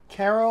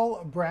Carol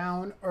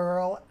Brown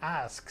Earl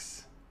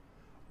asks,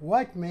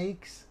 what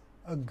makes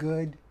a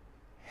good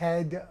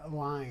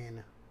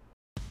headline?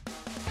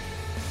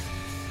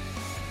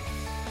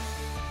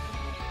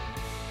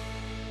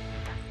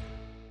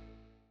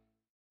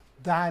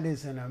 That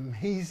is an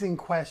amazing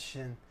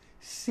question,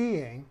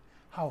 seeing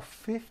how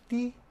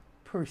 50%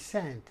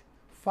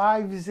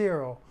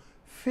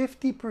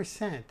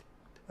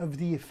 of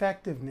the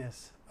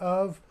effectiveness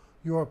of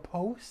your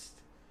post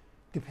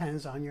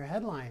depends on your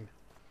headline.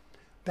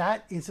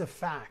 That is a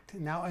fact.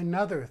 Now,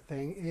 another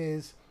thing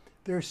is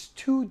there's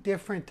two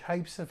different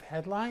types of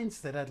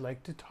headlines that I'd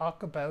like to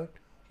talk about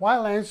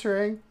while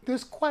answering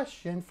this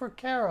question for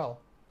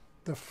Carol.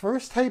 The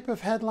first type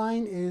of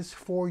headline is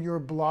for your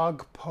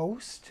blog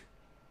post.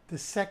 The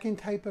second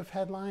type of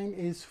headline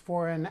is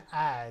for an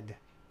ad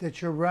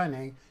that you're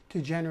running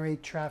to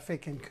generate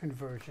traffic and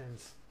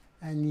conversions.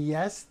 And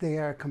yes, they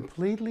are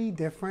completely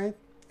different.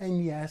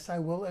 And yes, I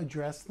will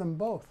address them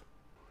both.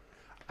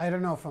 I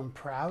don't know if I'm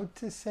proud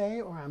to say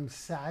or I'm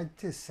sad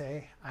to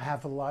say I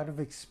have a lot of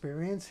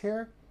experience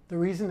here. The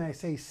reason I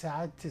say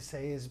sad to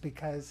say is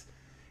because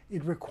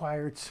it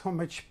required so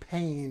much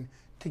pain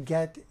to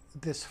get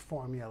this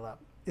formula.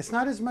 It's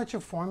not as much a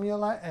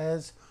formula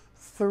as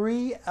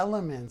 3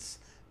 elements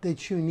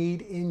that you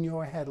need in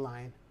your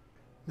headline.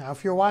 Now,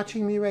 if you're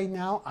watching me right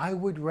now, I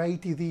would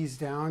write these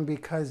down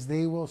because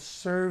they will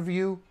serve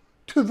you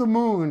to the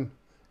moon.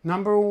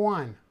 Number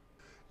 1.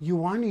 You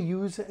want to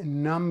use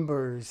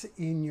numbers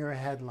in your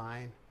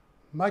headline.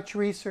 Much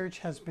research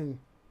has been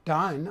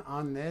done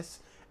on this,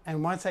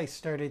 and once I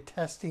started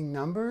testing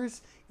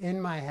numbers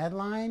in my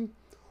headline,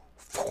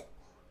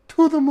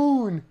 to the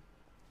moon.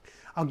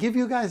 I'll give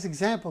you guys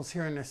examples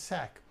here in a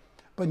sec,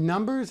 but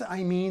numbers,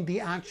 I mean the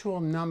actual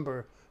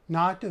number,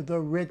 not the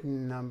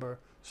written number.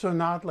 So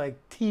not like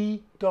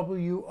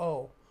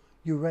TWO.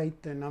 You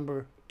write the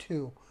number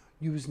 2.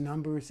 Use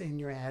numbers in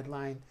your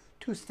headline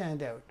to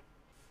stand out.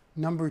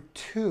 Number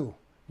 2,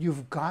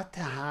 you've got to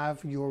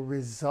have your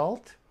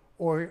result,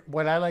 or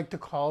what I like to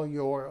call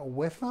your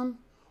WIFM.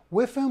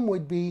 WIFM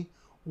would be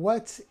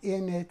what's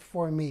in it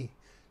for me.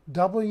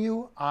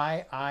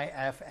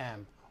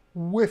 WIIFM.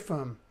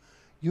 WIFM.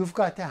 You've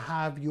got to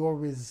have your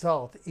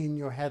result in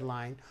your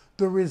headline.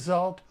 The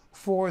result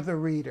for the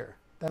reader.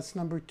 That's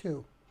number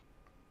 2.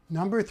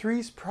 Number 3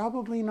 is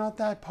probably not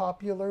that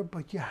popular,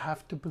 but you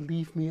have to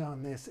believe me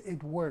on this.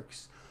 It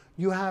works.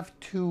 You have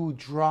to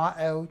draw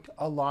out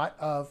a lot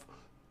of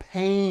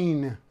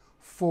pain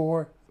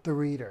for the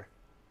reader.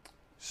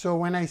 So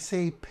when I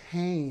say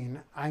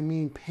pain, I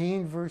mean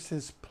pain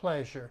versus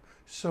pleasure.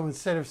 So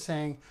instead of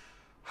saying,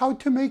 how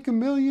to make $1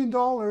 million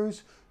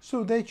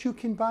so that you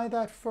can buy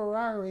that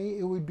Ferrari,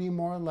 it would be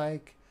more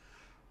like,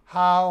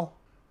 how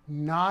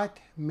not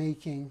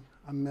making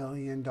 $1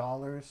 million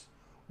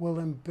will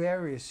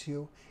embarrass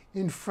you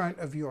in front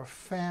of your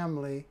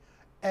family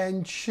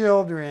and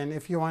children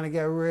if you want to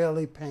get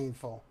really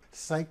painful.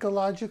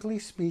 Psychologically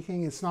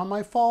speaking, it's not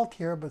my fault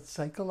here, but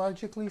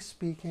psychologically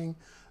speaking,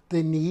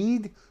 the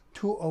need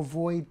to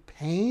avoid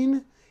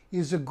pain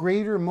is a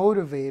greater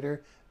motivator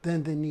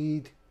than the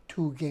need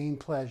to gain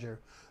pleasure.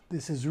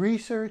 This is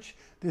research,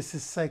 this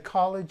is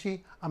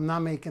psychology, I'm not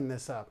making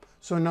this up.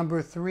 So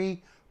number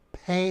 3,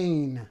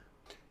 pain.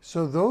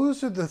 So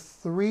those are the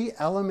 3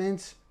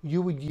 elements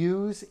you would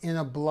use in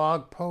a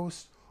blog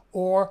post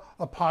or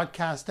a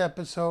podcast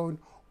episode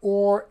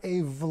or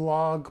a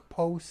vlog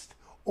post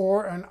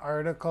or an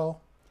article.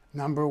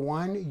 Number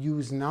 1,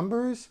 use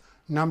numbers.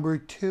 Number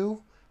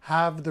 2,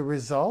 have the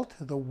result,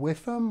 the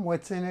WIFM,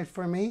 what's in it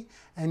for me.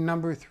 And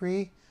number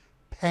 3,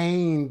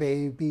 pain,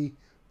 baby,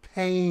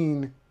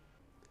 pain.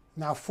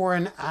 Now for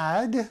an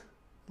ad,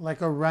 like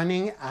a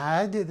running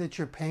ad that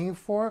you're paying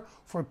for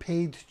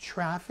paid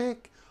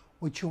traffic,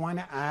 what you want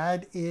to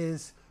add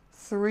is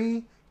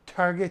 3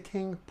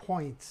 targeting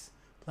points.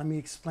 Let me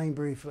explain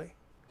briefly.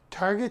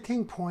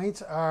 Targeting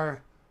points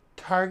are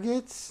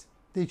targets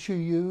that you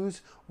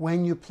use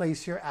when you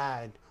place your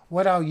ad.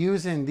 What I'll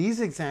use in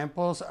these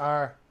examples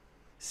are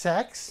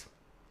sex,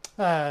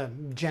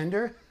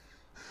 gender.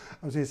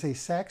 I was going to say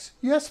sex.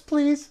 Yes,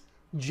 please.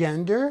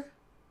 Gender,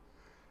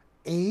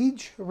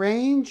 age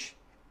range,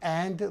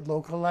 and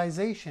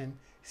localization.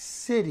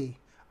 City.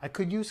 I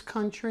could use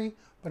country,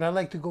 but I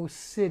like to go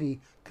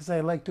city because I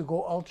like to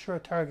go ultra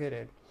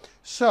targeted.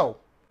 So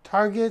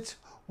targets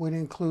would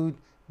include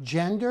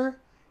gender,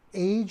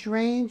 age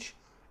range,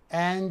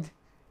 and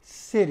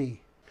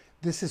city.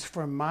 This is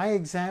from my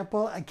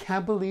example. I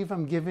can't believe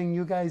I'm giving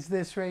you guys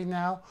this right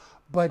now,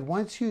 but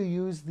once you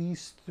use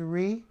these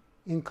 3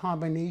 in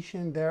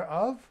combination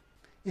thereof,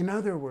 in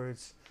other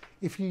words,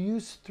 if you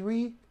use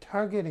 3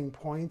 targeting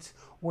points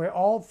where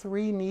all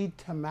 3 need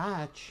to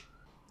match,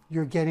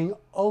 you're getting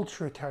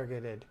ultra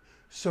targeted.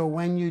 So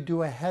when you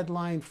do a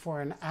headline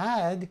for an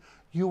ad,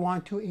 you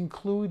want to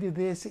include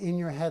this in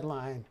your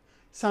headline.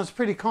 Sounds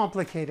pretty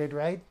complicated,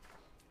 right?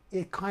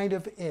 It kind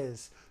of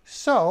is.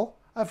 So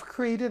I've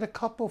created a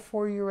couple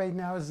for you right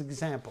now as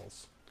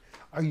examples.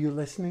 Are you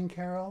listening,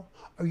 Carol?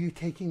 Are you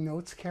taking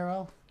notes,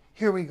 Carol?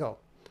 Here we go.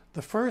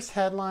 The first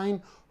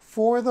headline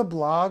For the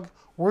blog,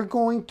 we're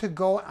going to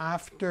go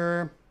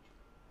after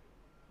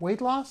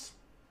weight loss,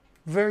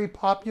 very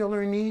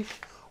popular niche,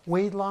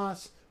 weight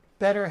loss,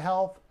 better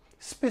health,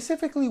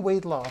 specifically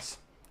weight loss.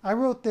 I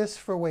wrote this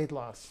for weight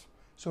loss.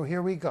 So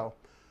here we go.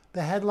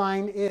 The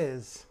headline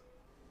is,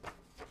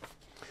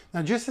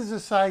 now just as a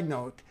side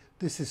note,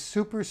 this is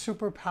super,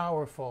 super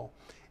powerful.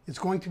 It's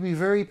going to be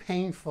very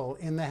painful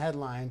in the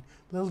headline.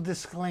 Little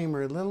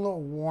disclaimer,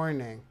 little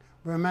warning.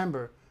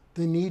 Remember,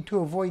 the need to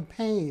avoid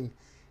pain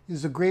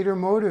is a greater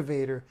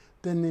motivator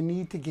than the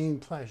need to gain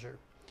pleasure.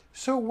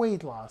 So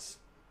weight loss,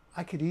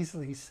 I could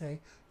easily say,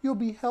 you'll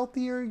be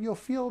healthier, you'll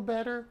feel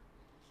better.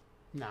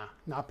 Nah,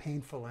 not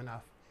painful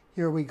enough.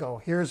 Here we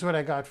go. Here's what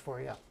I got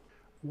for you.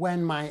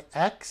 When my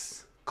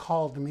ex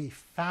called me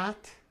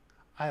fat,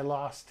 I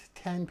lost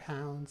 10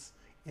 pounds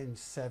in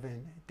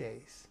 7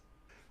 days.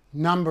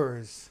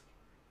 Numbers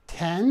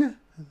 10,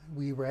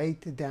 we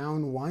write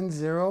down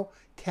 10,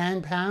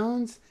 10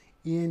 pounds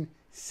in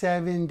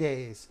 7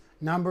 days.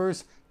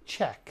 Numbers,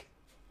 check.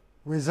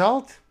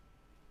 Result,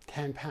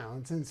 10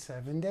 pounds in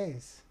 7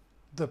 days.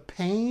 The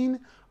pain,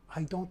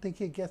 I don't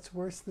think it gets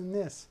worse than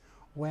this.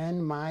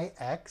 When my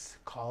ex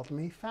called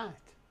me fat,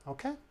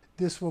 okay?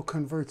 This will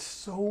convert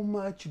so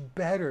much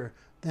better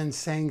than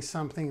saying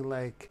something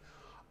like,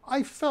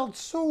 I felt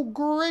so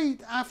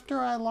great after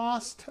I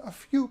lost a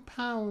few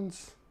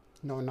pounds.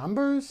 No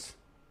numbers,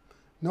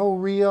 no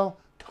real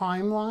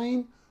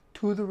timeline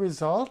to the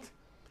result,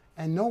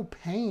 and no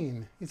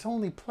pain. It's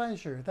only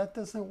pleasure. That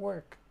doesn't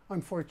work,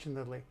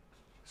 unfortunately.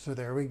 So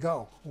there we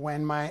go.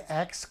 When my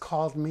ex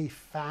called me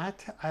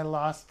fat, I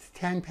lost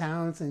 10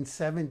 pounds in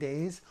 7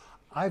 days.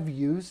 I've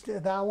used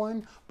that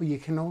one, but you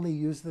can only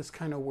use this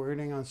kind of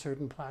wording on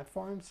certain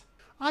platforms.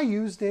 I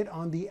used it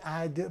on the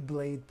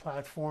AdBlade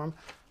platform.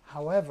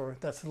 However,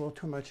 that's a little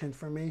too much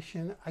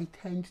information. I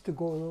tend to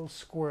go a little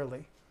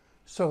squirrely.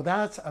 So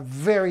that's a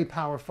very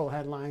powerful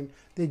headline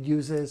that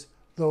uses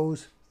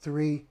those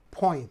 3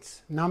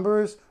 points: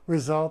 numbers,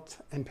 results,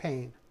 and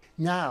pain.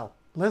 Now,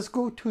 let's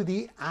go to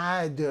the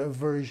ad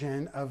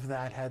version of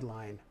that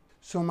headline.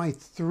 So my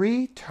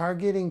 3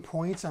 targeting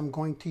points I'm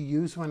going to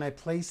use when I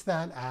place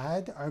that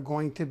ad are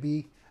going to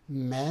be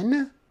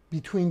men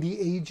between the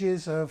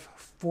ages of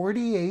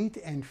 48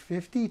 and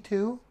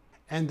 52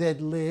 and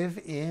that live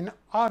in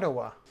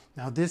Ottawa.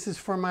 Now this is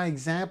for my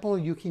example.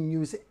 You can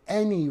use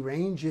any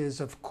ranges,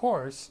 of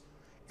course,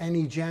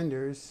 any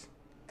genders,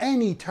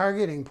 any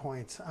targeting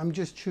points. I'm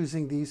just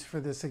choosing these for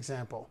this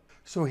example.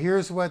 So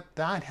here's what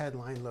that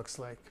headline looks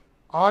like.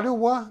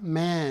 Ottawa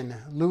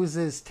man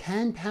loses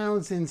 10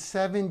 pounds in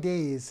 7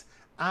 days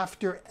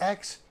after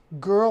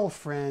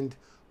ex-girlfriend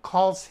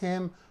calls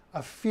him a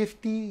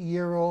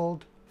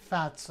 50-year-old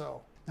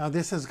fatso. Now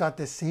this has got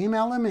the same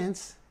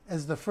elements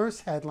as the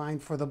first headline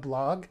for the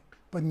blog,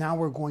 but now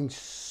we're going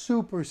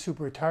super,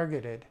 super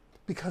targeted.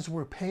 Because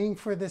we're paying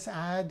for this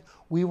ad,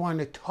 we want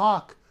to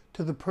talk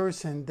to the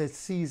person that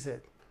sees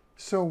it.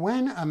 So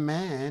when a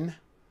man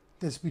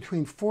that's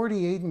between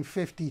 48 and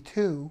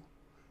 52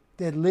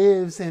 that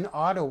lives in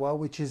Ottawa,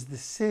 which is the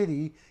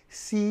city,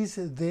 sees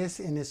this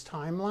in his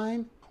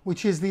timeline,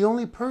 which is the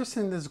only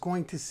person that's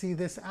going to see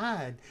this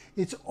ad.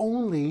 It's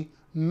only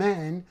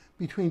men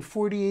between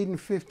 48 and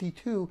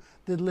 52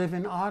 that live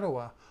in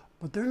Ottawa,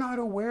 but they're not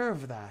aware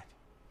of that.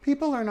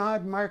 People are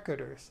not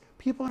marketers.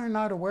 People are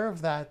not aware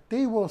of that.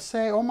 They will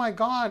say, oh my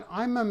God,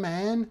 I'm a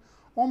man.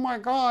 Oh my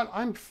God,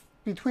 I'm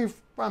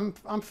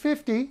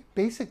 50.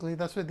 Basically,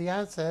 that's what the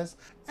ad says.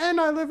 And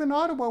I live in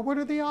Ottawa. What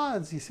are the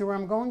odds? You see where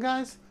I'm going,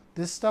 guys?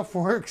 This stuff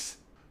works.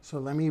 So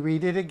let me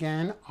read it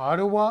again.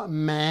 Ottawa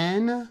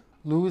man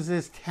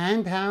loses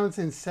 10 pounds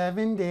in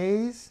 7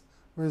 days.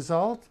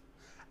 Result,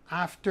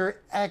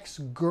 after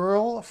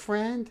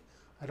ex-girlfriend,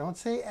 I don't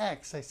say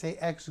ex, I say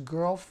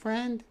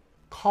ex-girlfriend,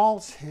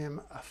 calls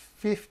him a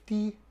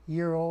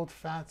 50-year-old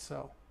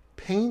fatso.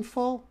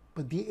 Painful,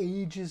 but the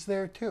age is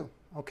there too,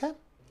 okay?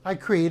 I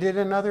created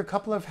another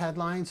couple of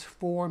headlines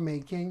for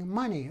making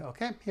money,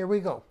 okay? Here we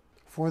go.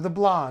 For the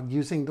blog,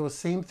 using those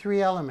same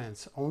 3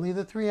 elements, only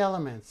the 3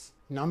 elements: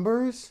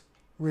 numbers,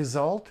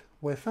 result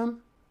with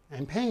them,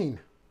 and pain.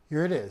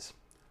 Here it is.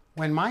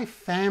 When my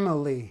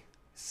family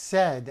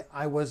said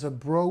I was a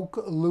broke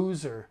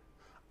loser,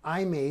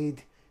 I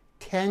made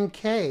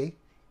 10K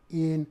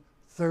in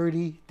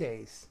 30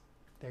 days.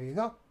 There you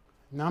go.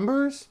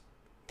 Numbers,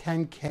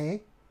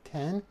 10K,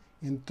 10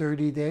 in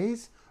 30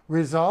 days.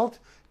 Result,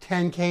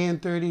 10K in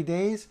 30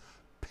 days.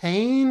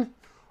 Pain,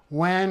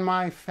 when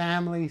my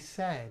family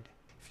said.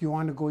 If you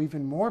want to go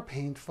even more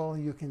painful,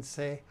 you can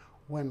say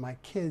when my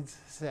kids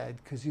said,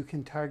 because you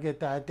can target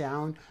that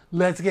down.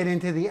 Let's get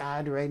into the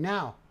ad right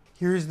now.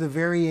 Here's the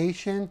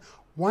variation.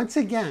 Once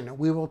again,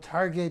 we will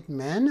target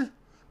men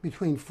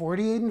between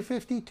 48 and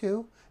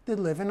 52 that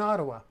live in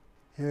Ottawa.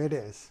 Here it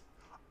is.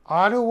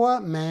 Ottawa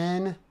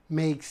man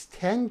makes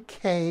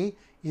 10K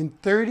in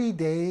 30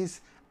 days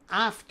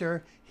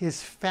after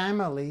his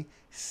family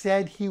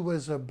said he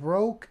was a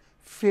broke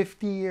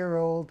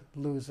 50-year-old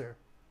loser.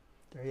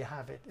 There you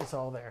have it. It's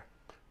all there.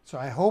 So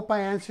I hope I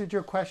answered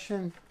your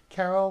question,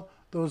 Carol.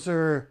 Those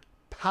are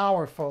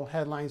powerful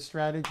headline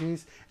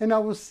strategies. And I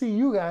will see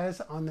you guys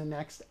on the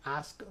next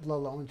Ask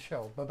Lalone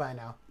show. Bye-bye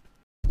now.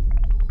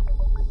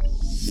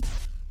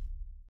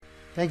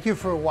 Thank you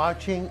for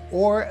watching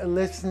or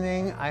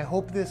listening. I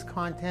hope this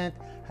content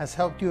has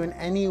helped you in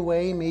any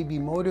way, maybe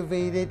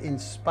motivated,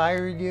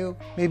 inspired you.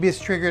 Maybe it's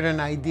triggered an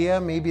idea.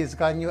 Maybe it's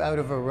gotten you out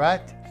of a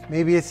rut.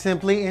 Maybe it's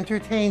simply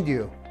entertained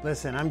you.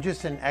 Listen, I'm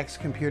just an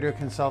ex-computer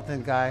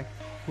consultant guy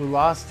who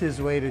lost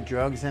his way to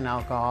drugs and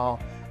alcohol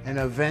and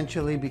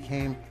eventually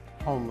became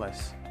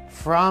homeless.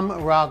 From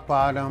rock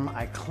bottom,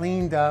 I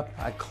cleaned up,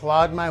 I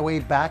clawed my way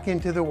back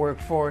into the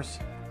workforce.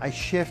 I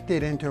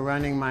shifted into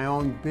running my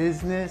own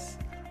business.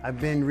 I've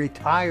been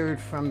retired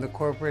from the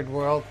corporate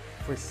world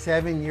for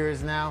 7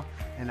 years now,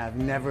 and I've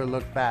never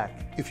looked back.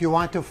 If you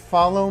want to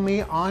follow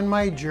me on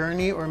my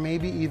journey or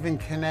maybe even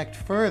connect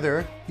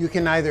further, you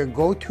can either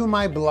go to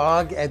my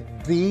blog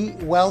at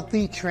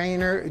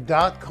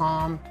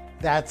thewealthytrainer.com.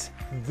 That's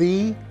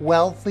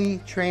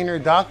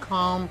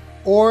thewealthytrainer.com,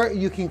 or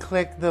you can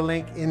click the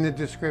link in the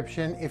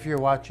description if you're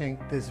watching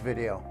this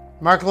video.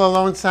 Mark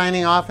Lalone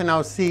signing off, and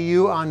I'll see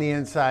you on the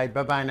inside.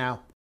 Bye-bye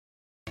now.